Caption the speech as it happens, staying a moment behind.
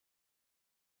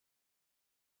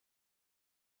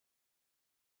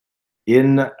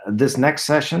In this next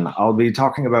session, I'll be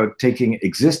talking about taking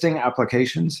existing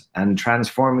applications and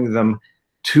transforming them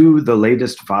to the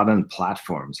latest Vaadin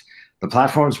platforms. The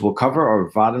platforms we'll cover are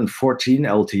Vaadin 14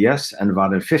 LTS and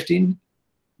Vaadin 15.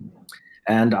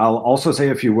 And I'll also say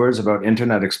a few words about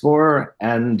Internet Explorer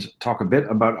and talk a bit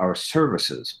about our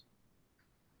services.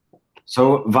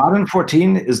 So Vaadin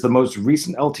 14 is the most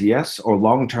recent LTS or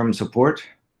long-term support,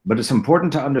 but it's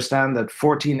important to understand that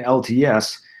 14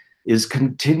 LTS is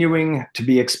continuing to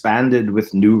be expanded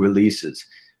with new releases.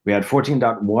 We had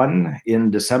 14.1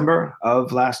 in December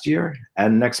of last year,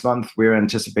 and next month we're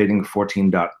anticipating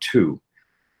 14.2.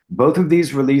 Both of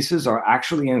these releases are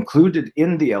actually included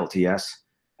in the LTS,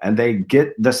 and they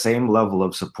get the same level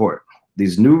of support.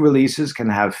 These new releases can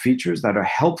have features that are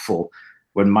helpful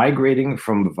when migrating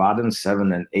from Vaadin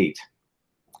 7 and 8.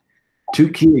 Two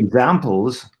key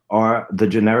examples are the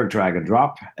generic drag and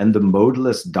drop and the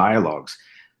modeless dialogues.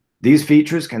 These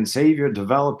features can save your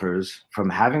developers from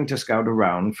having to scout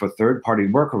around for third-party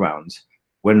workarounds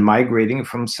when migrating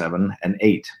from 7 and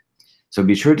 8. So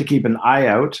be sure to keep an eye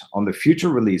out on the future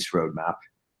release roadmap,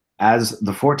 as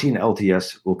the 14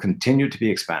 LTS will continue to be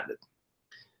expanded.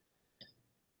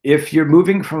 If you're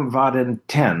moving from Vaadin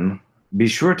 10, be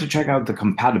sure to check out the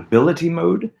compatibility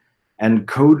mode and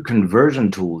code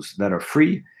conversion tools that are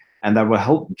free and that will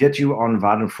help get you on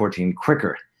Vaadin 14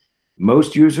 quicker.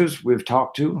 Most users we've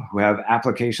talked to who have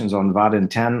applications on Vaadin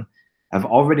 10 have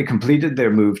already completed their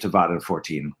move to Vaadin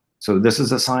 14. So this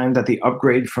is a sign that the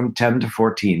upgrade from 10 to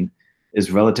 14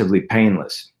 is relatively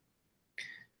painless.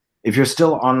 If you're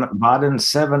still on Vaadin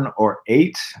 7 or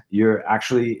 8, you're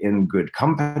actually in good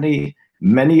company.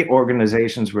 Many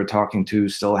organizations we're talking to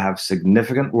still have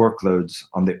significant workloads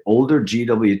on the older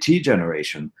GWT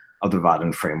generation of the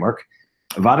Vaadin framework.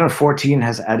 Vaadin 14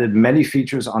 has added many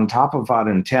features on top of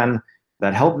Vaadin 10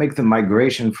 that help make the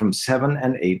migration from 7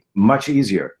 and 8 much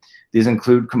easier. These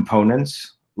include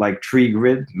components like tree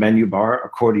grid, menu bar,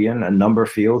 accordion, and number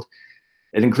field.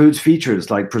 It includes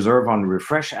features like preserve on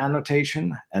refresh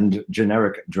annotation and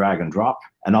generic drag and drop,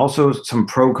 and also some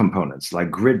pro components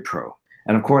like Grid Pro.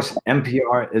 And of course,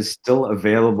 MPR is still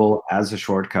available as a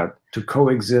shortcut to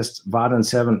coexist Vaadin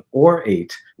 7 or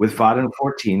 8 with Vaadin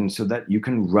 14 so that you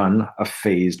can run a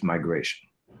phased migration.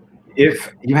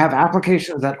 If you have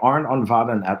applications that aren't on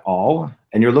Vaadin at all,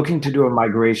 and you're looking to do a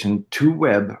migration to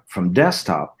web from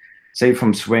desktop, say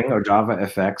from Swing or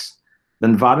JavaFX,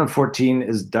 then Vaadin 14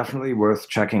 is definitely worth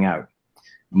checking out.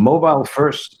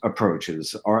 Mobile-first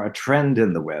approaches are a trend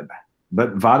in the web,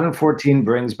 but Vaadin 14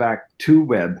 brings back to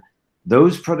web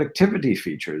those productivity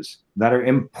features that are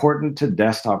important to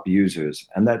desktop users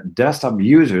and that desktop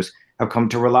users have come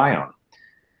to rely on.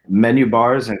 Menu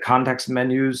bars and context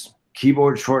menus,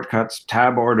 keyboard shortcuts,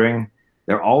 tab ordering,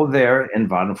 they're all there in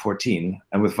Vaadin 14.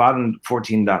 And with Vaadin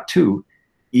 14.2,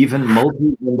 even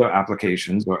multi-window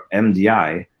applications, or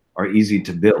MDI, are easy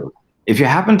to build. If you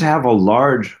happen to have a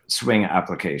large Swing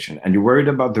application and you're worried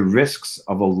about the risks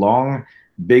of a long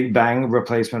big bang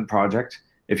replacement project,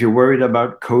 if you're worried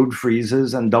about code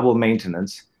freezes and double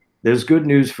maintenance, there's good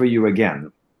news for you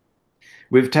again.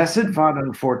 We've tested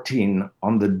Vaadin 14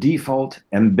 on the default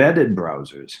embedded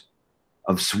browsers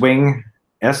of Swing,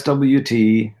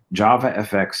 SWT,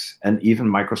 JavaFX, and even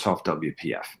Microsoft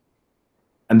WPF.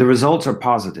 And the results are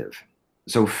positive.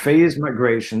 So phased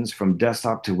migrations from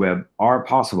desktop to web are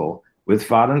possible with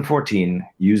Vaadin 14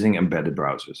 using embedded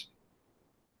browsers.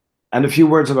 And a few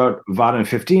words about Vaadin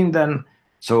 15 then.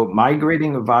 So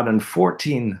migrating Vaadin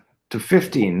 14 to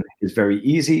 15 is very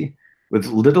easy, with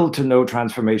little to no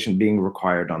transformation being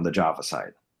required on the Java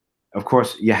side. Of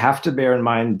course, you have to bear in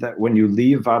mind that when you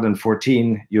leave Vaadin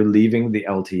 14, you're leaving the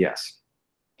LTS.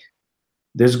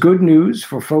 There's good news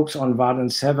for folks on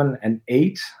Vaadin 7 and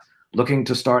 8 looking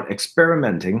to start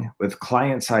experimenting with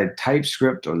client-side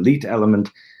TypeScript or Leet element.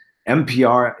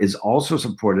 MPR is also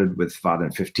supported with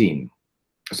Vaadin 15.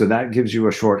 So that gives you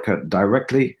a shortcut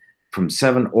directly from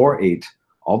 7 or 8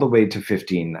 all the way to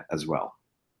 15 as well.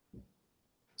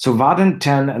 So Vaadin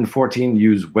 10 and 14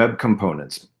 use web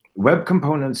components. Web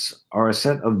components are a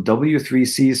set of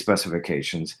W3C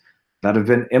specifications that have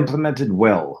been implemented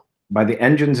well by the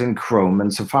engines in Chrome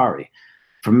and Safari.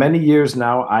 For many years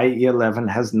now, IE11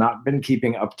 has not been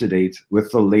keeping up to date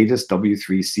with the latest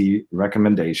W3C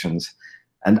recommendations,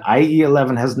 and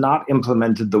IE11 has not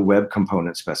implemented the web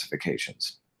component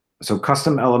specifications. So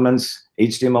custom elements,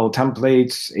 HTML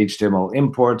templates, HTML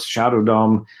imports, Shadow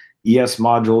DOM, ES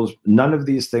modules, none of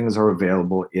these things are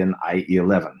available in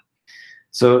IE11.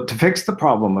 So to fix the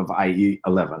problem of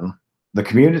IE11, the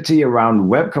community around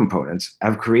web components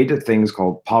have created things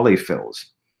called polyfills.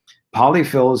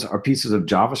 Polyfills are pieces of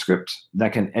JavaScript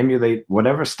that can emulate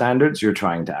whatever standards you're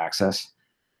trying to access,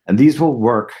 and these will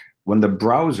work when the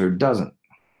browser doesn't.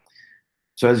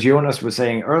 So as Jonas was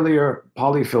saying earlier,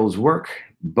 polyfills work,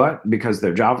 but because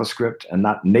they're JavaScript and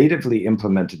not natively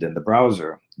implemented in the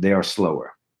browser, they are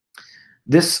slower.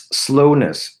 This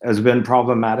slowness has been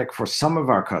problematic for some of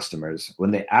our customers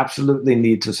when they absolutely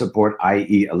need to support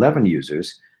IE 11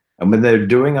 users and when they're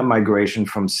doing a migration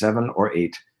from 7 or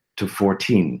 8 to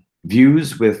 14.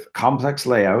 Views with complex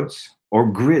layouts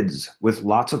or grids with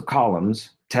lots of columns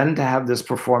tend to have this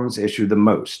performance issue the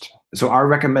most. So our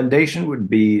recommendation would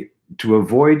be to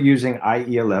avoid using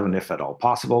IE 11 if at all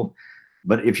possible,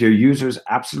 but if your users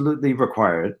absolutely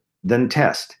require it, then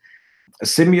test.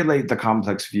 Simulate the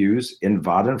complex views in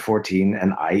Vaadin 14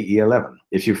 and IE 11.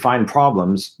 If you find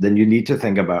problems, then you need to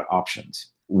think about options.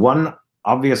 One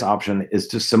obvious option is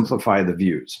to simplify the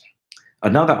views.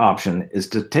 Another option is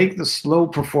to take the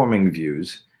slow-performing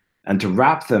views and to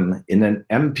wrap them in an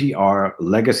MPR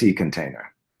legacy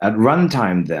container. At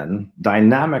runtime, then,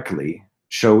 dynamically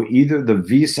show either the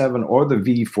V7 or the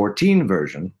V14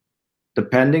 version,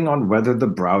 depending on whether the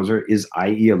browser is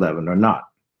IE 11 or not.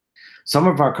 Some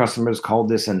of our customers call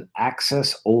this an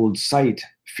access old site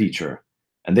feature,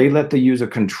 and they let the user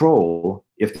control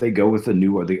if they go with the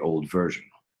new or the old version.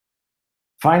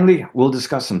 Finally, we'll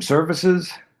discuss some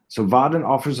services. So Vaadin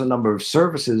offers a number of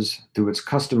services through its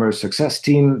customer success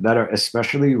team that are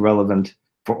especially relevant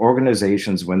for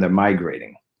organizations when they're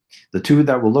migrating. The two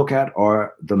that we'll look at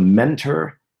are the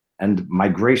Mentor and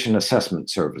Migration Assessment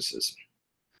services.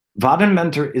 Vaadin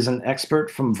Mentor is an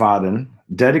expert from Vaadin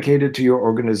dedicated to your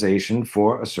organization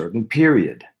for a certain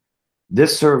period.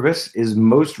 This service is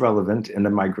most relevant in the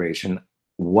migration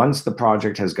once the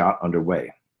project has got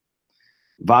underway.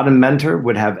 Vaadin Mentor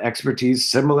would have expertise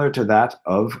similar to that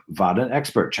of Vaadin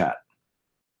Expert Chat.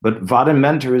 But Vaadin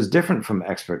Mentor is different from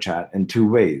Expert Chat in two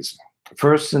ways.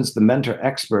 First, since the Mentor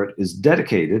expert is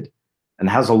dedicated and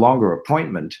has a longer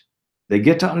appointment, they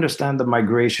get to understand the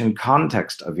migration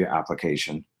context of your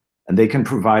application, and they can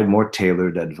provide more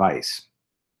tailored advice.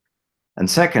 And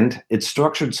second, it's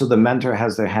structured so the mentor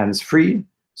has their hands free,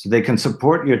 so they can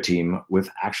support your team with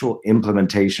actual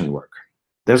implementation work.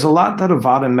 There's a lot that a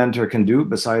Vaadin mentor can do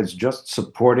besides just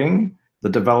supporting the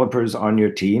developers on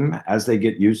your team as they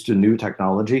get used to new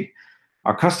technology.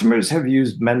 Our customers have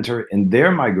used Mentor in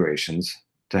their migrations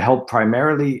to help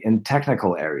primarily in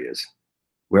technical areas,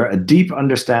 where a deep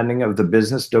understanding of the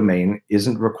business domain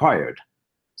isn't required,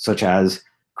 such as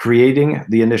creating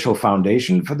the initial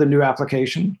foundation for the new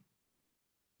application,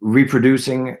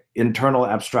 reproducing internal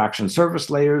abstraction service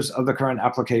layers of the current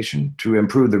application to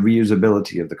improve the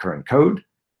reusability of the current code,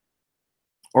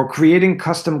 or creating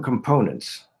custom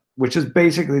components, which is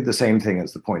basically the same thing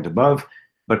as the point above,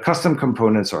 but custom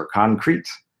components are concrete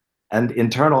and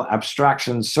internal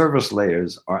abstraction service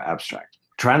layers are abstract.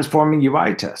 Transforming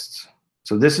UI tests.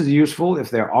 So this is useful if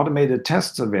there are automated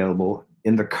tests available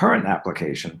in the current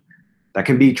application that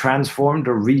can be transformed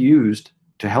or reused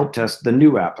to help test the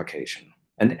new application.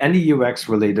 And any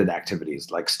UX-related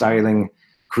activities like styling,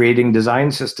 creating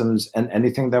design systems, and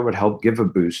anything that would help give a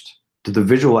boost to the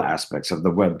visual aspects of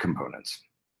the web components.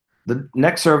 The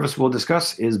next service we'll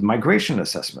discuss is migration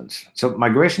assessments. So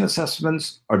migration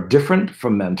assessments are different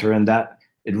from Mentor in that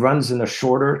it runs in a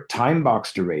shorter time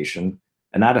box duration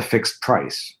and at a fixed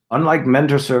price. Unlike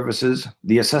Mentor services,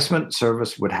 the assessment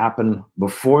service would happen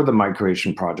before the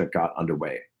migration project got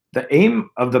underway. The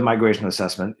aim of the migration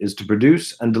assessment is to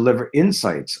produce and deliver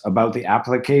insights about the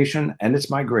application and its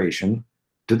migration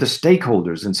to the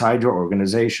stakeholders inside your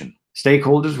organization.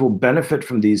 Stakeholders will benefit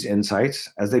from these insights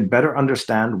as they better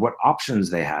understand what options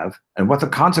they have and what the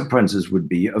consequences would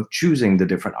be of choosing the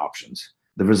different options.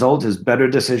 The result is better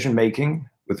decision-making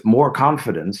with more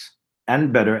confidence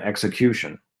and better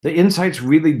execution. The insights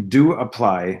really do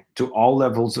apply to all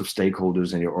levels of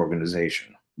stakeholders in your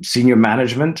organization. Senior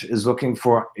management is looking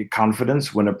for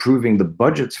confidence when approving the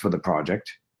budgets for the project.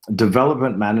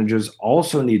 Development managers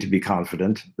also need to be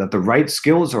confident that the right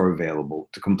skills are available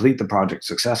to complete the project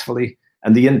successfully.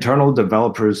 And the internal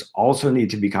developers also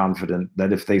need to be confident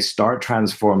that if they start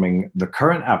transforming the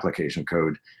current application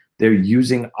code, they're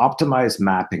using optimized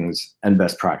mappings and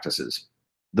best practices.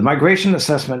 The migration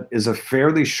assessment is a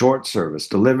fairly short service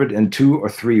delivered in 2 or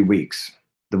 3 weeks.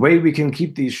 The way we can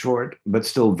keep these short but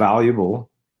still valuable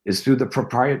is through the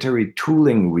proprietary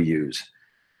tooling we use.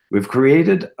 We've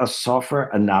created a software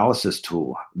analysis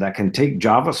tool that can take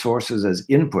Java sources as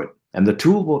input, and the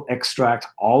tool will extract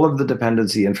all of the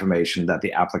dependency information that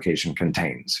the application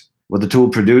contains. What the tool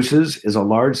produces is a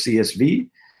large CSV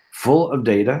full of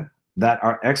data that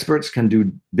our experts can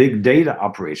do big data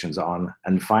operations on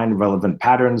and find relevant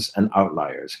patterns and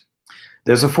outliers.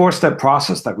 There's a 4-step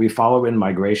process that we follow in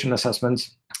migration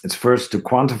assessments. It's first to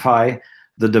quantify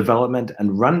the development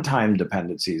and runtime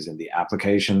dependencies in the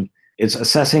application. It's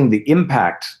assessing the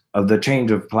impact of the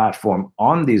change of platform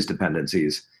on these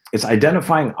dependencies. It's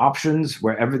identifying options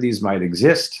wherever these might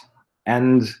exist.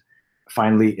 And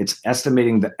finally, it's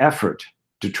estimating the effort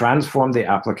to transform the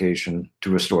application to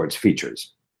restore its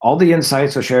features. All the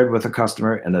insights are shared with the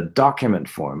customer in a document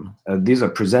form. These are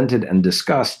presented and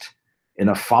discussed in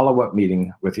a follow-up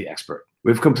meeting with the expert.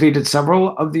 We've completed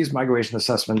several of these migration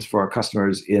assessments for our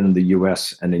customers in the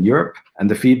US and in Europe, and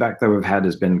the feedback that we've had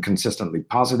has been consistently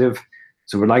positive.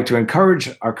 So we'd like to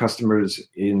encourage our customers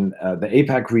in the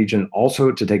APAC region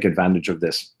also to take advantage of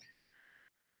this.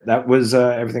 That was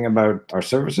everything about our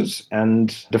services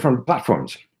and different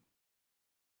platforms.